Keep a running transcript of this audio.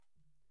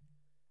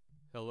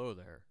Hello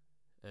there,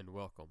 and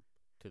welcome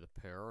to the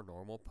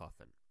Paranormal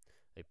Puffin,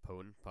 a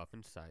potent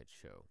puffin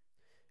sideshow.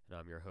 And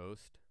I'm your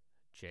host,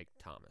 Jake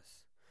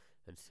Thomas.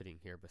 And sitting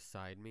here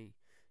beside me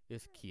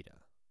is Kita,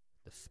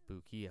 the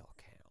spooky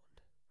elk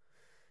hound.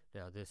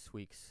 Now, this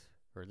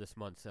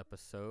month's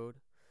episode,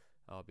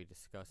 I'll be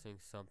discussing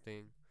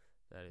something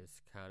that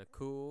is kind of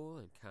cool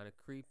and kind of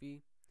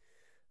creepy.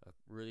 A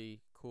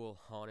really cool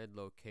haunted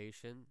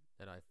location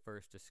that I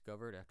first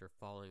discovered after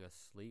falling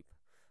asleep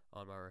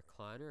on my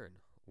recliner and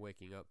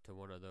waking up to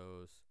one of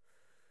those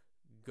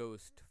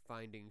ghost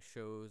finding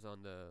shows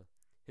on the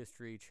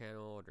History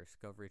Channel or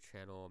Discovery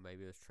Channel, or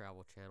maybe this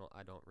Travel Channel.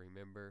 I don't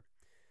remember.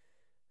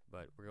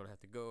 But we're going to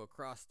have to go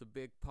across the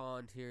big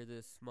pond here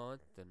this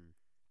month and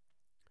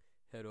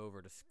head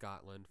over to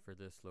Scotland for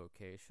this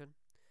location.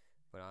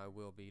 But I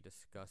will be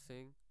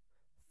discussing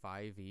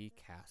 5E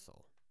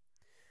Castle.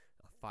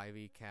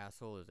 5E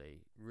Castle is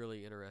a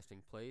really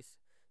interesting place.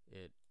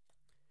 It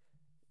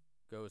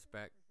goes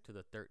back to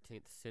the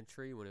 13th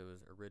century when it was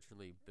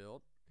originally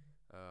built,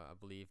 I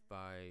believe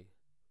by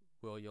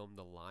William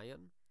the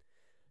Lion,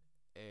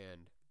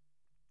 and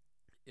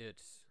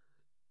it's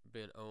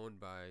been owned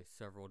by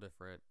several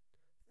different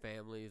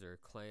families or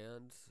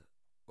clans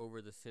over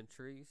the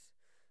centuries.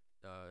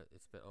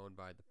 It's been owned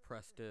by the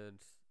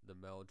Prestons, the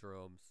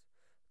Meldrums,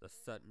 the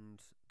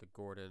Suttons, the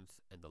Gordons,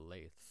 and the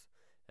Laths,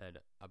 and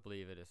I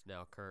believe it is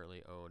now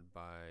currently owned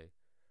by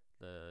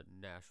the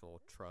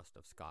National Trust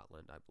of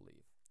Scotland, I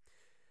believe.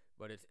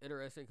 But it's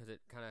interesting because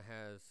it kind of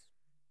has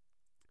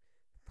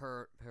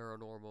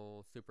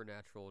paranormal,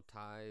 supernatural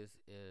ties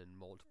in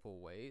multiple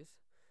ways.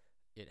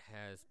 It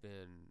has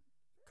been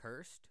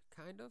cursed,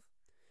 kind of,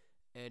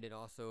 and it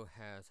also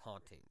has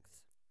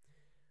hauntings.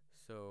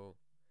 So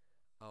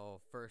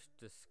I'll first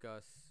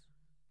discuss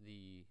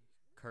the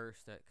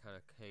curse that kind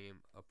of came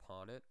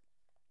upon it,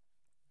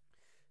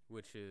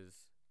 which is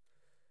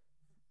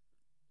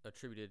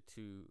attributed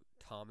to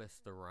Thomas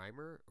the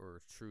Rhymer,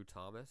 or True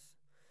Thomas,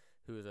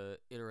 who is an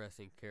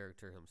interesting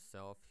character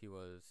himself. He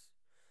was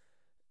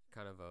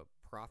kind of a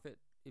prophet,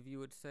 if you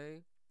would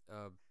say,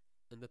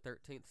 in the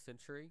 13th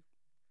century.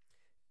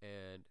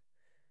 And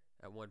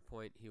at one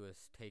point, he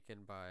was taken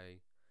by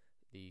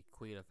the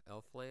Queen of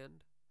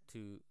Elfland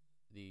to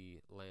the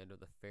land of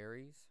the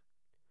fairies.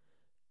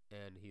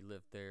 And he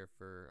lived there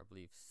for, I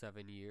believe,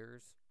 7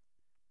 years.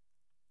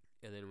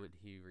 And then when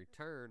he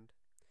returned,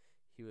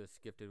 he was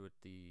gifted with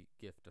the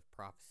gift of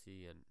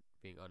prophecy and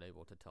being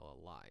unable to tell a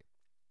lie.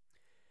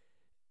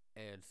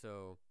 And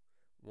so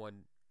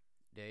one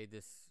day,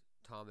 this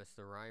Thomas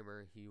the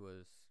Rhymer, he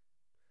was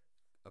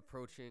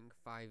approaching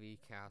 5E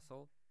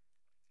Castle,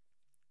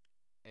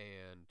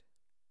 and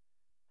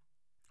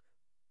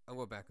I'm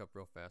going to back up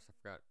real fast. I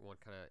forgot one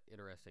kind of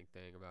interesting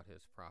thing about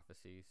his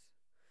prophecies.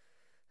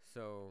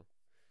 So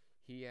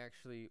he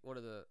actually, one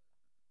of the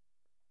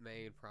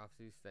main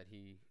prophecies that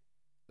he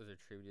was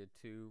attributed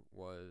to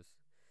was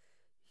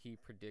he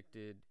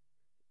predicted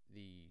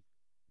the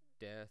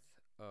death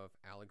of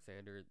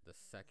Alexander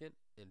II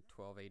in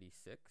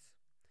 1286.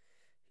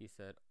 He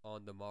said,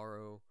 "On the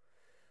morrow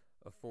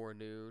of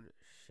forenoon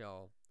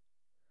shall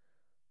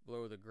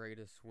blow the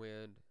greatest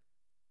wind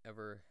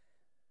ever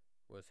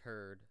was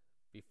heard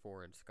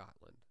before in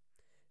Scotland."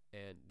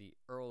 And the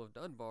Earl of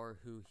Dunbar,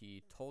 who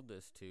he told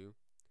this to,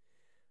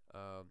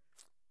 uh,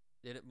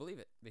 didn't believe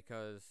it,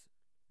 because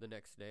the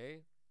next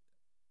day,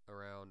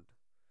 around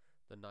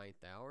the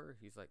ninth hour,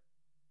 he's like,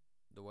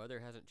 the weather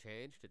hasn't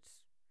changed.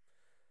 It's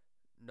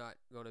not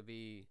going to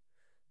be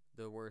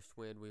the worst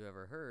wind we've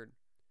ever heard.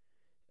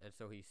 And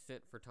so he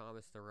sent for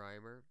Thomas the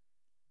Rhymer,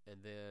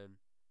 and then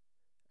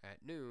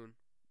at noon,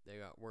 they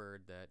got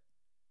word that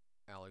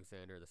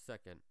Alexander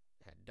II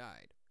had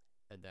died,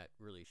 and that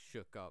really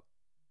shook up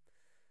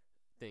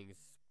things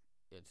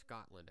in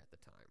Scotland at the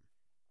time.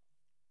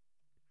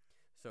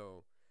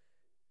 So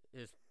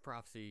his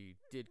prophecy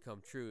did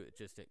come true. It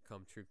just didn't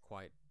come true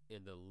quite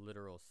in the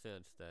literal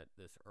sense that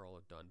this Earl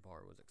of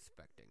Dunbar was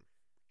expecting.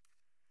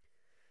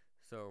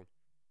 So,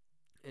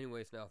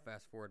 anyways, now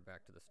fast forward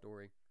back to the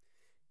story.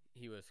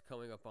 He was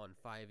coming up on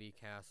 5E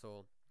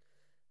Castle.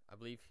 I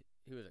believe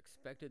he was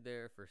expected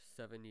there for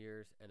 7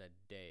 years and a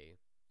day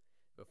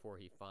before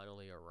he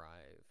finally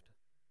arrived.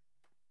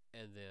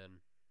 And then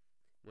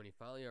when he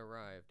finally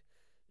arrived,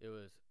 it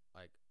was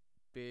like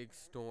big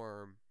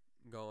storm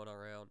going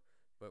around,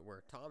 but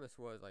where Thomas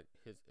was, like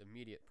his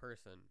immediate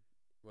person,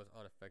 was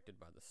unaffected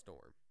by the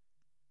storm.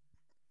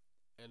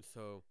 And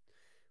so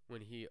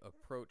when he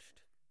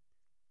approached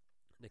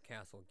the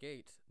castle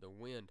gates, the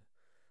wind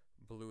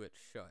blew it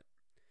shut,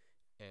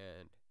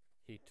 and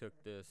he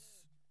took this,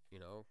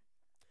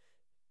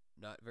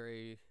 not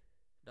very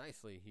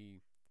nicely.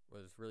 He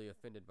was really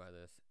offended by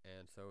this,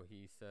 and so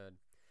he said,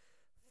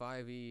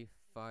 5E,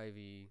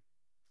 5E,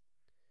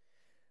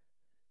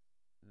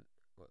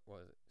 what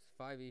was it?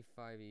 5E,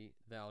 5E,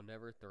 thou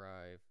never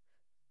thrive,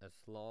 as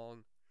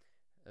long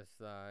as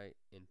thy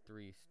in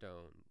 3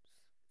 stones.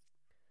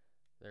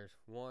 There's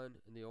one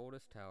in the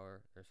oldest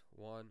tower, there's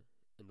one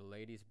in the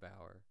lady's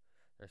bower,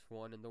 there's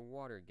one in the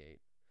water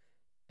gate,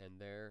 and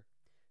there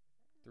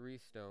 3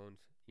 stones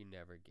you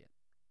never get.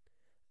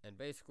 And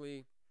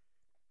basically,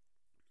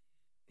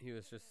 he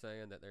was just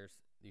saying that there's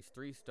these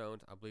 3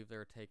 stones. I believe they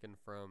were taken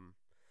from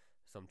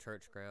some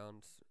church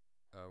grounds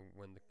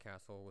when the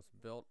castle was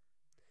built.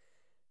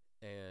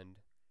 And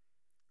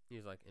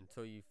he's like,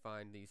 until you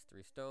find these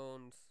 3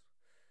 stones,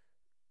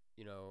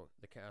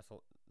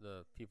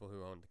 the people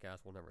who own the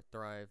castle will never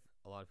thrive.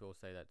 A lot of people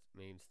say that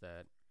means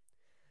that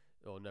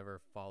it will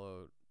never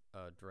follow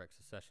direct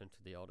succession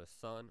to the eldest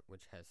son,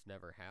 which has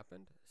never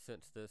happened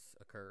since this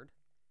occurred.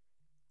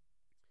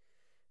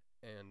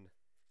 And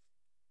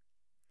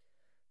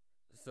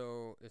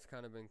so it's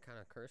kind of been kind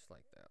of cursed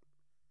like that.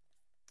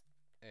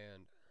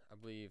 And I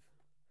believe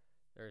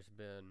there's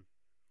been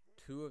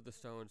 2 of the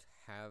stones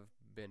have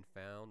been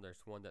found.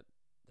 There's one that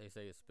they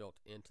say is built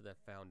into the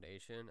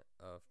foundation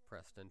of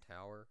Preston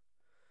Tower,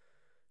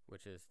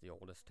 which is the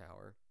oldest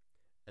tower.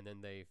 And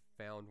then they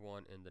found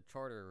one in the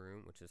Charter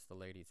Room, which is the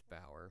Lady's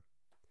Bower.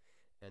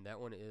 And that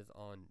one is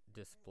on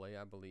display,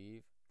 I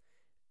believe.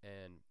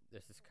 And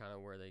this is kind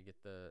of where they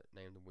get the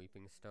name the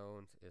Weeping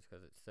Stones, is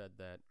because it said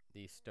that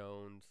these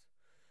stones,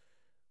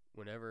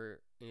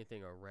 whenever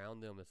anything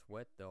around them is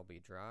wet, they'll be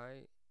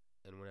dry.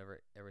 And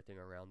whenever everything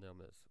around them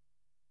is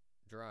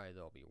dry,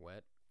 they'll be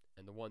wet.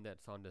 And the one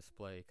that's on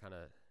display kind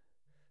of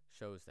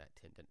shows that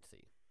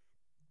tendency.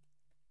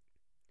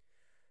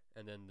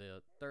 And then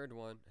the third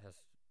one has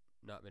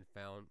not been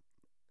found.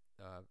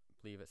 I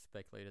believe it's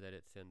speculated that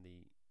it's in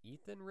the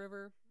Ethan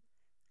River,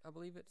 I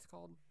believe it's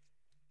called.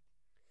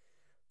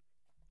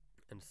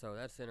 And so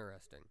that's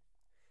interesting.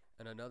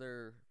 And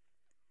another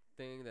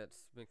thing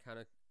that's been kind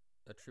of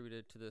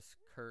attributed to this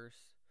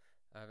curse,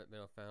 I haven't been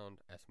able to found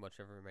as much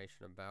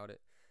information about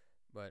it,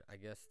 but I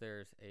guess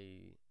there's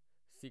a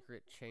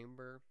secret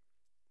chamber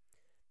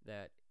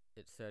that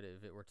it said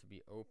if it were to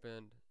be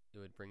opened, it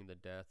would bring the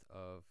death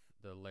of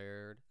the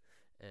laird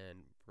and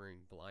bring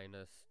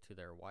blindness to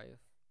their wife.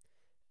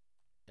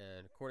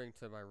 And according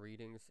to my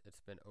readings, it's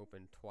been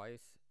opened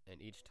twice,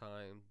 and each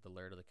time the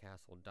laird of the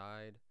castle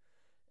died,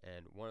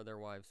 and one of their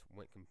wives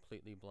went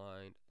completely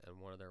blind, and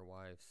one of their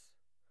wives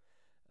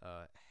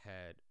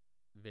had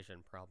vision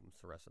problems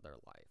the rest of their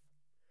life.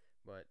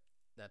 But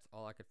that's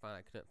all I could find.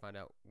 I couldn't find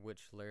out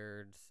which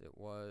lairds it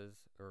was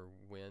or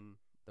when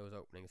those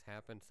openings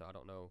happened, so I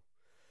don't know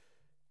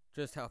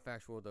just how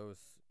factual those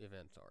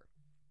events are.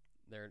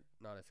 They're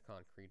not as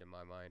concrete in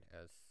my mind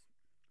as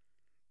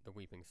the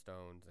Weeping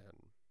Stones and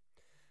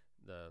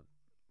the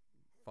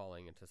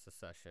falling into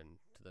succession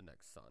to the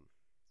next son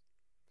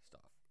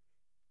stuff.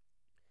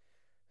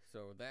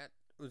 So that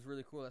was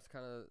really cool. That's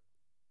kind of,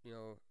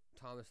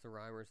 Thomas the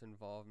Rhymer's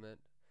involvement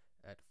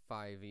at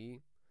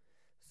 5e.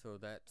 So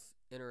that's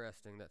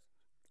interesting.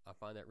 I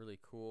find that really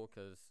cool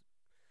because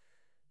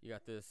you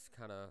got this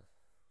kind of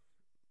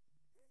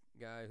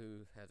guy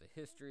who has a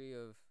history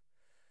of,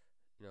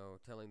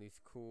 telling these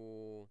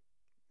cool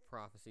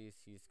prophecies.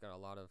 He's got a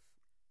lot of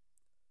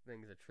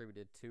things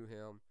attributed to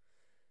him,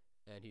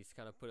 and he's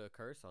kind of put a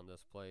curse on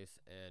this place,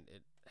 and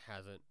it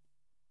hasn't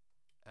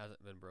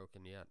been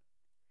broken yet.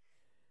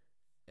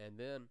 And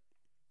then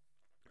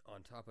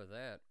on top of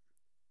that,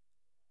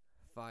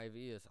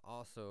 5e is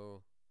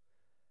also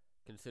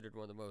considered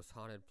one of the most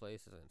haunted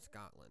places in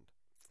Scotland.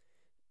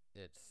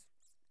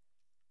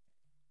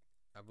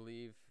 I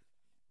believe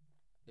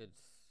it's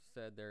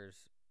said there's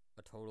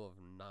a total of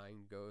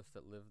 9 ghosts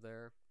that live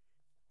there,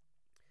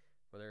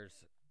 but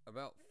there's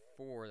about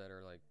 4 that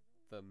are like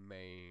the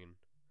main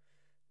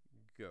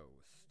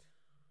ghost,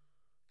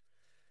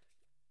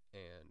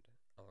 and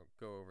I'll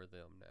go over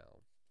them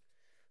now.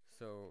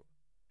 So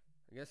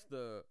I guess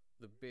the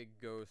big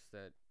ghost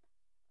that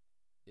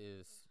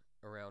is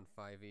around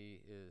 5e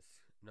is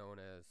known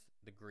as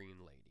the Green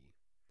Lady.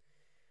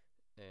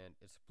 And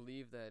it's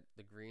believed that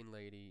the Green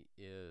Lady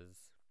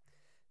is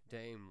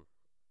Dame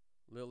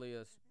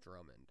Lilias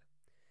Drummond.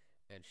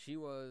 And she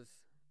was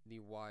the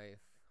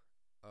wife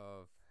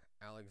of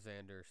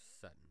Alexander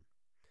Sutton.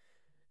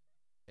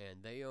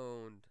 And they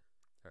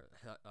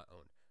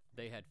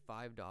they had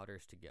 5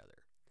 daughters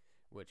together,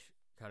 which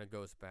kind of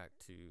goes back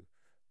to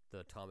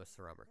the Thomas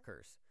the Rhymer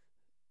curse.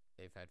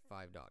 They've had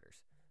 5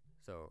 daughters.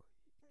 So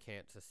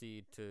can't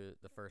succeed to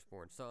the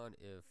firstborn son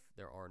if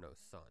there are no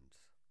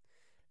sons.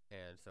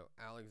 And so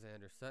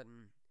Alexander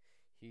Sutton,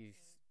 he's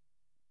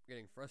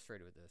getting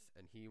frustrated with this,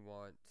 and he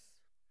wants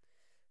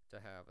to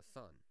have a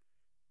son.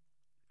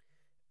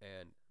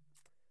 And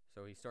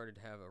so he started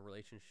to have a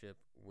relationship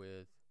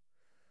with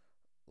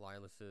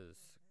Lilas's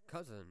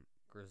cousin,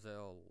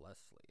 Griselle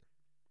Leslie,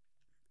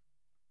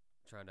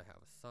 trying to have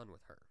a son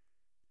with her.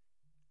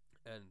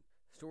 And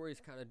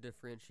stories kind of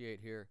differentiate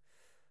here.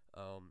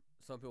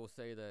 Some people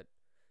say that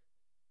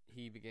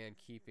he began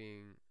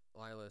keeping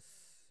Lilas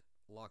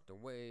locked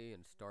away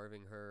and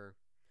starving her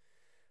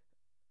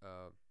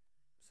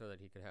so that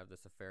he could have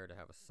this affair to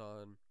have a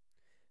son.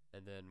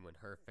 And then when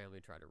her family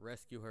tried to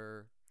rescue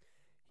her,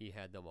 he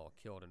had them all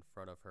killed in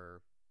front of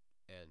her.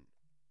 And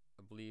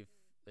I believe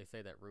they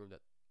say that room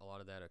that a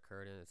lot of that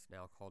occurred in, it's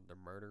now called the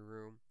murder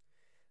room.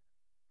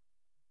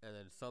 And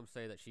then some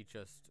say that she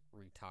just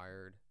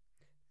retired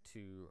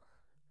to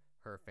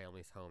her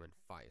family's home in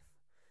Fife.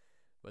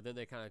 But then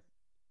they kind of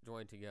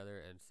joined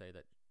together and say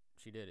that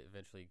she did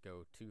eventually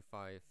go to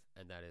Fife,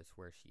 and that is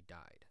where she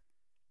died.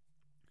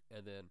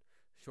 And then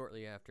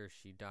shortly after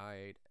she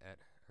died at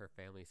her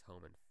family's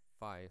home in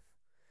Fife,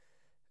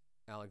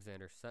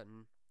 Alexander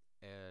Sutton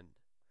and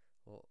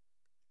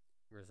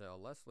Grizel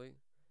Leslie,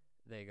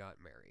 they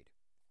got married.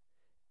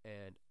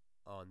 And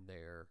on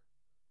their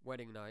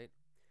wedding night,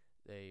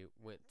 they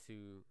went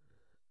to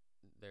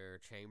their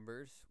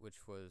chambers,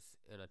 which was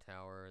in a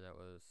tower that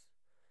was,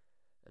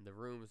 and the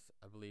rooms,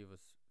 I believe,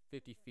 was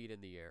 50 feet in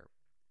the air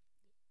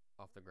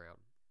off the ground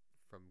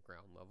from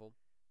ground level.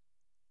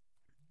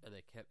 And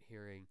they kept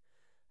hearing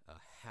a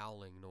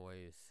howling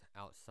noise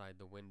outside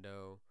the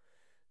window.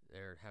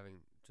 They're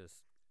having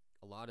just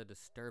a lot of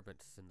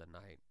disturbance in the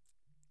night.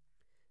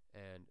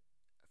 And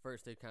at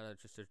first they kind of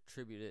just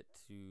attribute it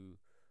to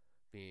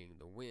being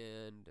the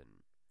wind and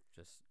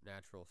just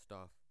natural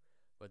stuff.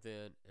 But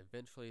then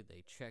eventually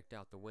they checked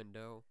out the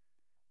window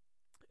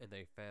and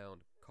they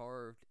found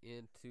carved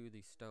into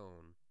the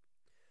stone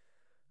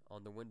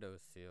on the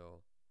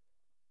windowsill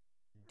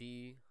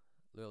D.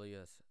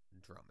 Lilias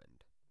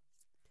Drummond.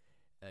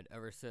 And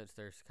ever since,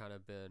 there's kind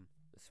of been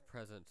this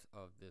presence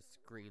of this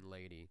green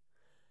lady,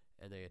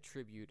 and they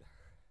attribute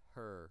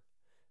her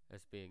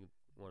as being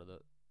one of the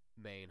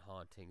main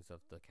hauntings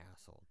of the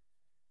castle.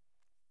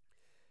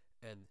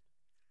 And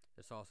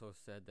it's also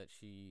said that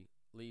she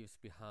leaves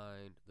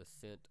behind the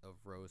scent of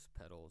rose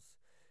petals,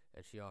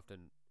 and she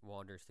often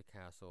wanders the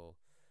castle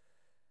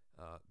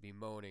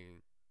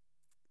bemoaning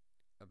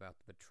about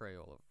the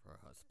betrayal of her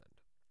husband.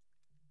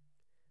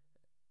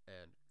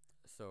 And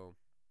so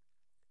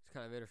it's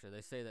kind of interesting.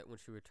 They say that when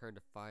she returned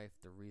to Fife,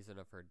 the reason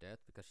of her death,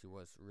 because she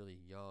was really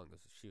young,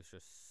 she was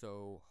just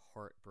so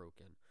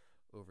heartbroken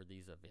over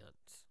these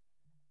events.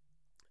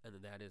 And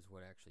that is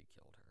what actually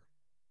killed her.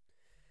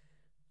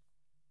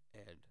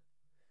 And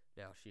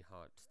now she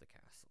haunts the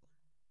castle.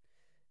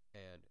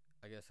 And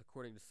I guess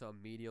according to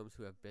some mediums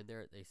who have been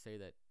there, they say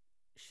that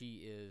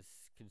she is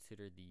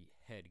considered the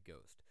head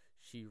ghost.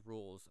 She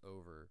rules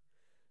over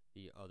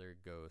the other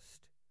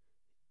ghost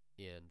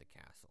in the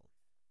castle.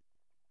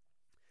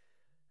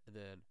 And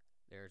then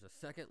there's a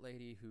second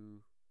lady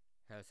who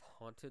has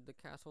haunted the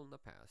castle in the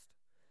past,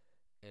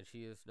 and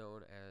she is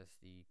known as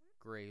the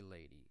Grey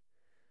Lady.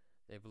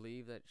 They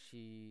believe that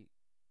she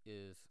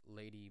is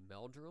Lady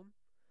Meldrum,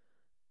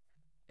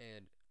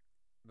 and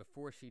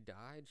before she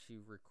died, she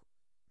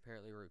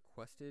apparently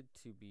requested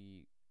to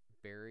be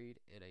buried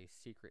in a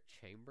secret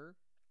chamber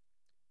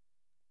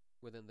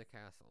within the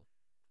castle.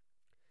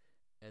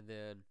 And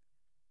then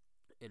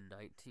in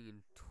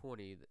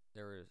 1920,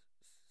 there was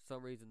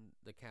some reason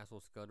the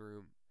castle's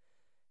gunroom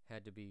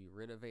had to be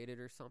renovated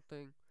or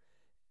something,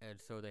 and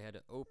so they had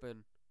to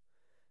open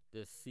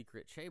this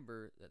secret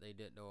chamber that they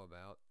didn't know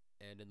about,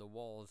 and in the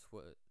walls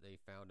they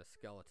found a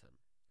skeleton.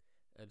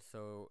 And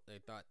so they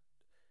thought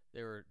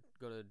they were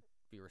going to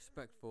be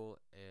respectful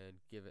and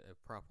give it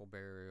a proper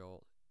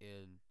burial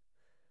in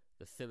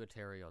the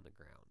cemetery on the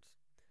grounds.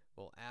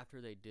 Well, after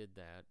they did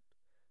that,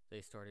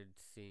 they started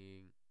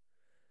seeing,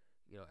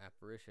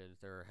 apparitions.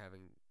 They were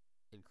having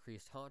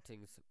increased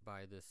hauntings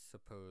by this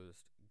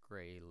supposed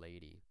Grey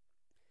Lady.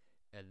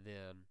 And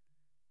then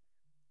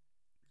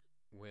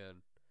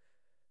when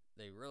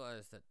they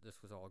realized that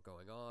this was all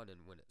going on, and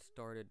when it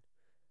started,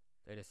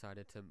 they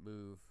decided to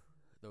move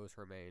those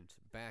remains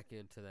back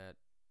into that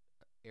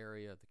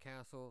area of the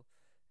castle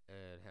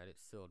and had it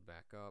sealed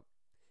back up.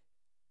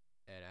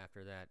 And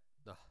after that,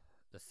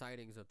 the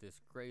sightings of this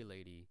Grey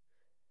Lady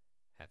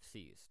have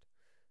ceased.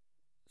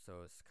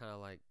 So it's kind of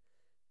like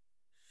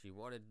she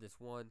wanted this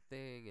one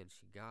thing and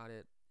she got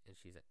it and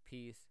she's at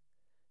peace,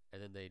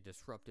 and then they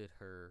disrupted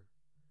her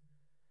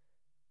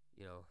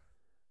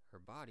her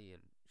body,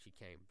 and she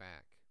came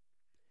back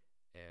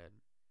and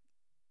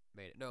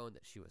made it known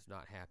that she was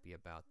not happy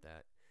about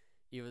that.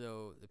 Even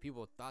though the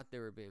people thought they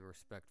were being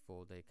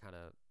respectful, they kind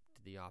of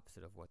did the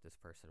opposite of what this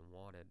person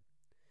wanted.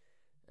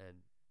 And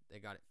they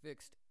got it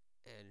fixed,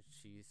 and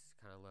she's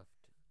kind of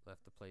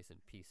left the place in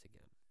peace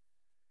again.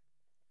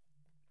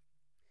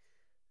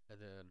 And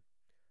then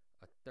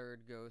a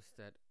third ghost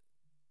that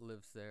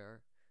lives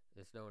there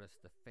is known as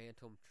the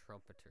Phantom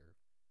Trumpeter.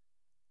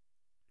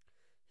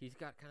 He's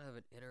got kind of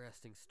an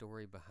interesting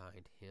story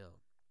behind him.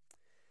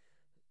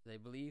 They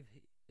believe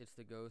it's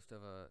the ghost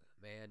of a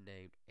man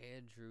named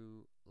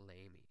Andrew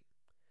Lamy.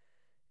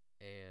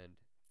 And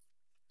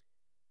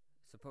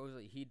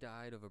supposedly he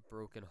died of a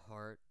broken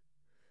heart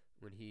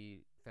when he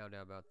found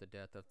out about the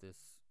death of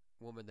this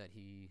woman that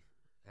he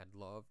had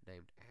loved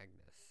named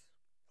Agnes.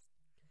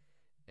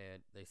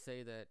 And they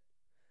say that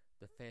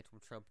the Phantom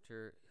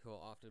Trumpeter, he'll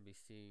often be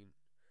seen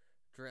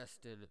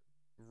dressed in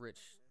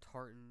rich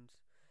tartans.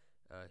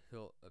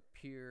 He'll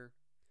appear,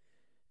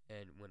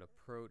 and when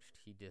approached,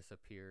 he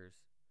disappears.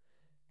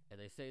 And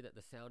they say that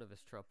the sound of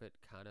his trumpet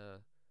kind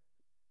of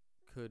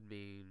could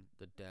mean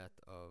the death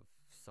of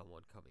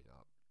someone coming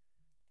up.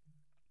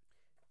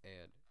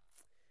 And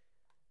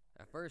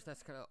at first,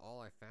 that's kind of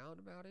all I found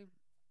about him,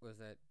 was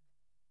that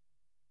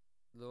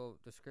little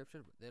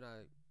description. But then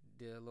I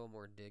did a little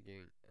more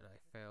digging, and I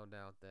found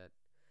out that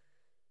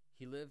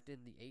he lived in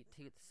the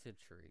 18th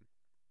century,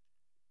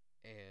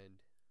 and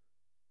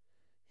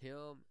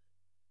him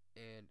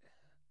and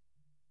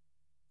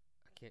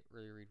I can't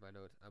really read my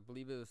notes. I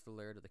believe it was the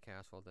laird of the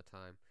castle at the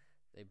time.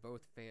 They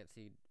both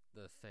fancied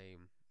the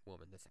same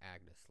woman, this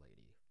Agnes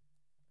lady.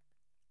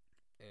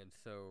 And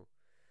so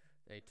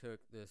they took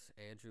this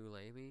Andrew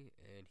Lamy,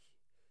 and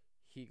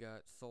he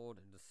got sold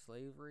into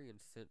slavery and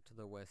sent to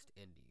the West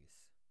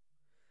Indies.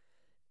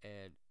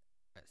 And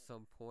at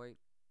some point,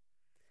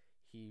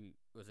 he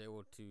was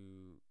able to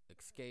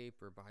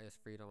escape or buy his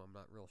freedom. I'm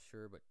not real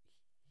sure, but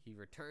he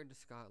returned to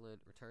Scotland,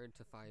 returned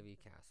to 5e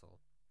Castle,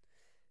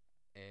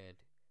 and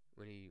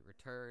when he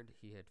returned,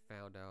 he had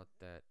found out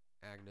that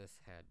Agnes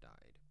had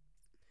died.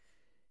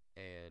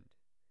 And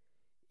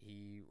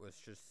he was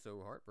just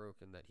so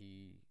heartbroken that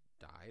he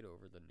died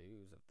over the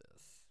news of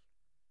this.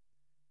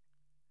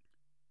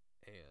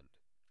 And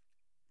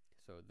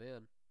so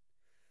then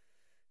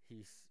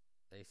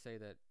they say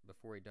that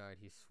before he died,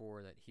 he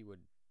swore that he would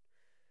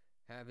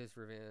have his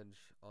revenge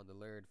on the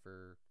laird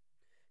for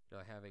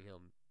having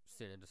him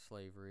sent into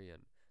slavery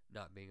and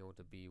not being able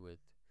to be with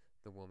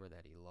the woman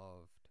that he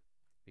loved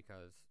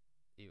because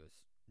he was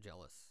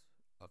jealous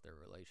of their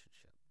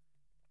relationship.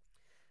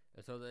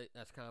 And so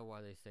that's kind of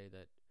why they say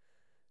that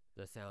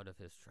the sound of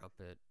his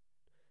trumpet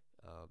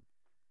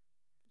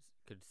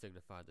could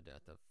signify the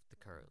death of the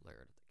current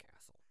laird of the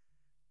castle.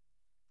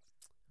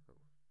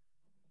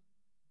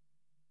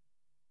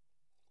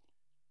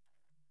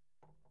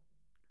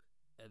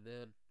 And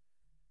then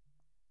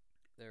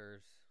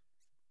there's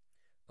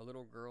a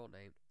little girl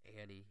named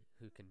Annie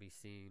who can be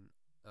seen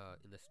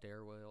in the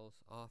stairwells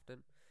often,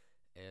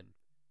 and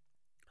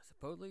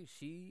supposedly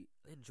she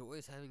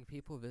enjoys having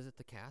people visit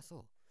the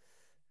castle.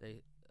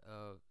 They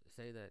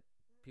say that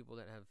people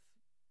that have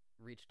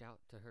reached out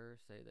to her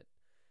say that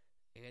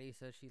Annie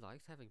says she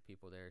likes having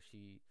people there.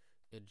 She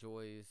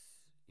enjoys,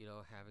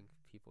 having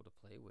people to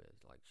play with.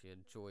 Like, she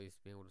enjoys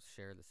being able to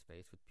share the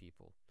space with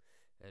people.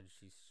 And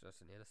she's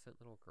just an innocent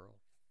little girl.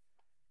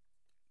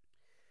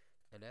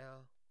 And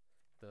now,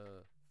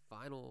 the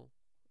final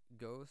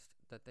ghost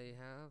that they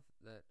have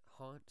that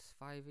haunts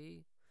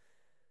 5e,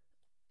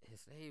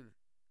 his name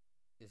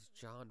is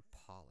John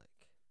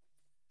Pollock.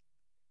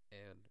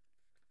 And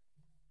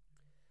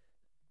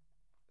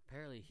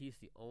apparently he's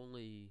the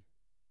only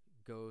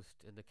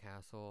ghost in the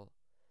castle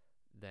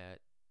that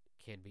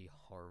can be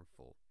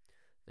harmful.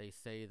 They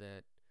say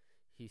that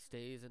he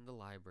stays in the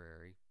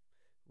library,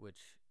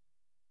 which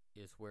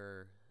is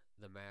where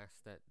the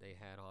mask that they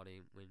had on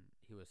him when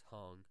he was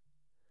hung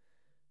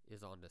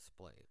is on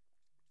display.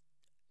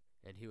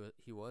 And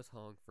he was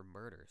hung for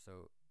murder,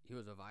 so he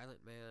was a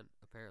violent man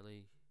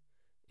apparently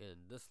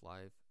in this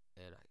life,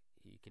 and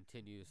he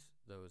continues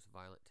those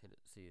violent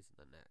tendencies in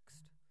the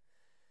next.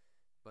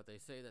 But they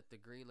say that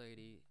the Green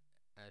Lady,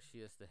 as she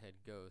is the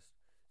head ghost,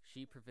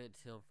 she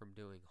prevents him from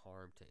doing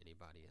harm to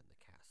anybody in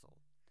the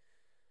castle.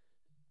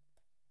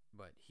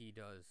 But he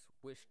does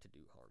wish to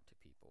do harm to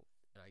people.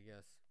 And I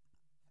guess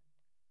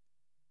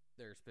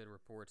there's been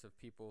reports of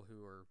people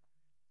who are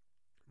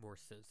more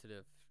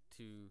sensitive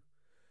to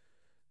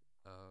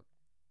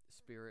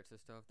spirits and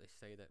stuff. They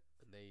say that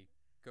when they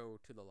go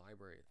to the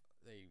library,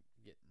 they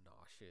get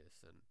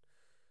nauseous and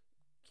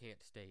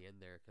can't stay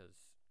in there because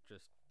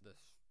just the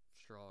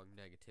strong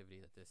negativity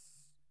that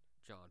this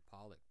John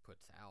Pollock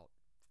puts out.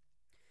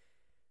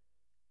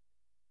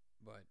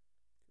 But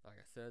like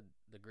I said,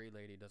 the Green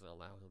Lady doesn't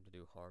allow him to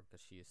do harm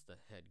because she is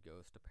the head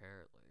ghost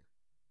apparently.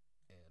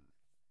 And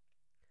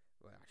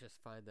I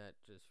just find that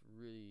just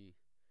really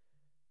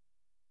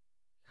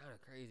kind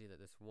of crazy that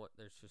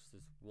there's just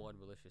this one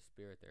malicious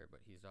spirit there,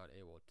 but he's not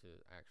able to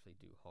actually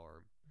do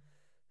harm.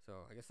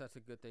 So I guess that's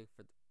a good thing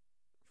for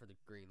the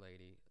Green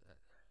Lady.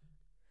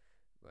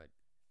 But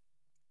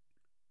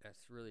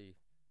that's really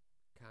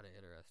kind of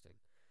interesting.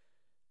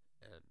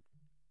 And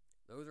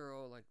those are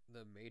all like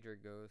the major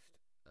ghosts.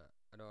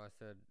 I know I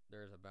said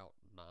there's about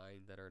 9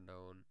 that are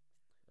known.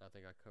 I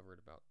think I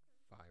covered about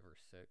 5 or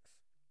 6.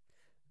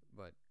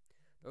 But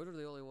those are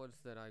the only ones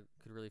that I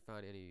could really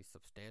find any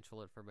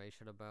substantial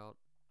information about.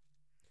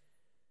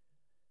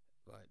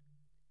 But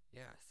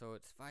yeah, so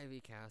it's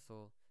 5e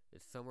Castle.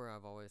 It's somewhere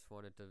I've always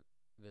wanted to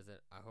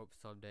visit. I hope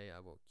someday I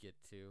will get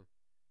to.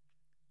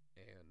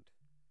 And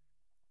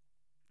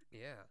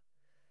yeah,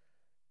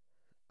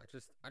 I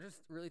just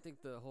really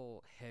think the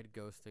whole head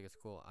ghost thing is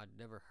cool. I'd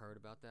never heard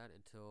about that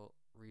until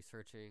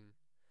researching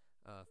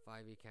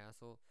 5e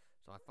Castle.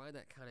 So I find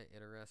that kind of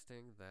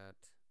interesting that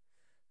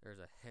there's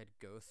a head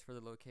ghost for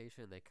the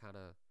location. They kind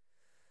of,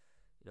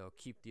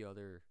 keep the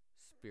other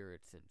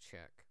spirits in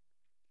check.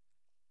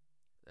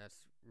 That's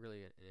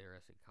really an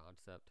interesting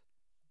concept.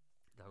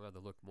 I'm going to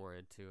look more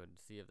into and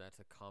see if that's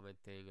a common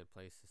thing in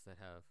places that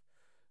have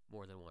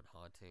more than one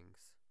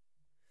hauntings.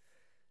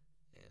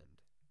 And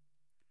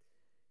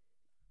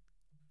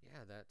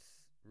yeah, that's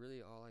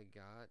really all I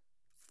got.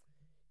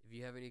 If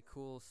you have any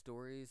cool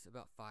stories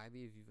about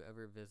 5e, if you've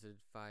ever visited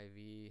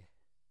 5e,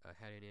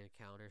 had any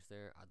encounters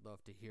there, I'd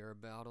love to hear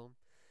about them.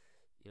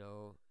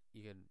 You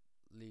can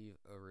leave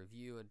a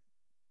review and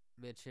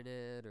mention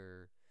it,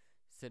 or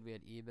send me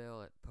an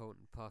email at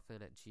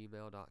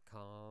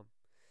potentpuffin@gmail.com.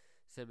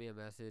 Send me a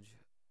message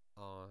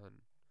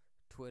on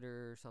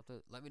Twitter or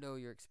something. Let me know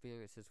your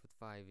experiences with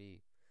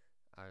 5e.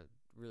 I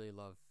really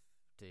love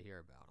to hear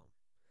about them.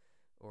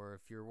 Or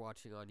if you're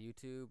watching on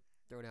YouTube,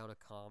 throw down a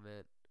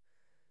comment.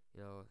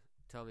 You know,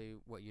 tell me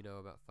what you know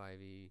about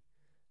 5e.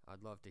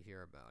 I'd love to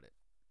hear about it.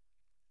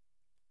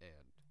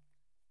 And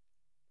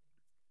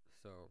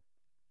so,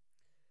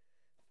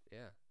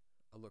 yeah,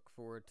 I look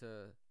forward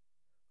to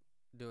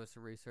doing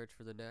some research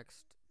for the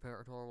next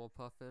Paranormal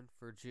Puffin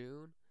for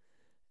June.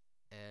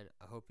 And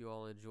I hope you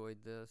all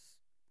enjoyed this.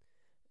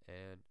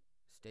 And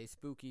stay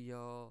spooky,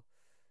 y'all.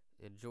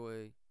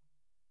 Enjoy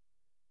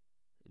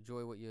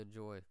what you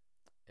enjoy.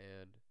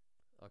 And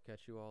I'll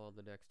catch you all on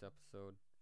the next episode.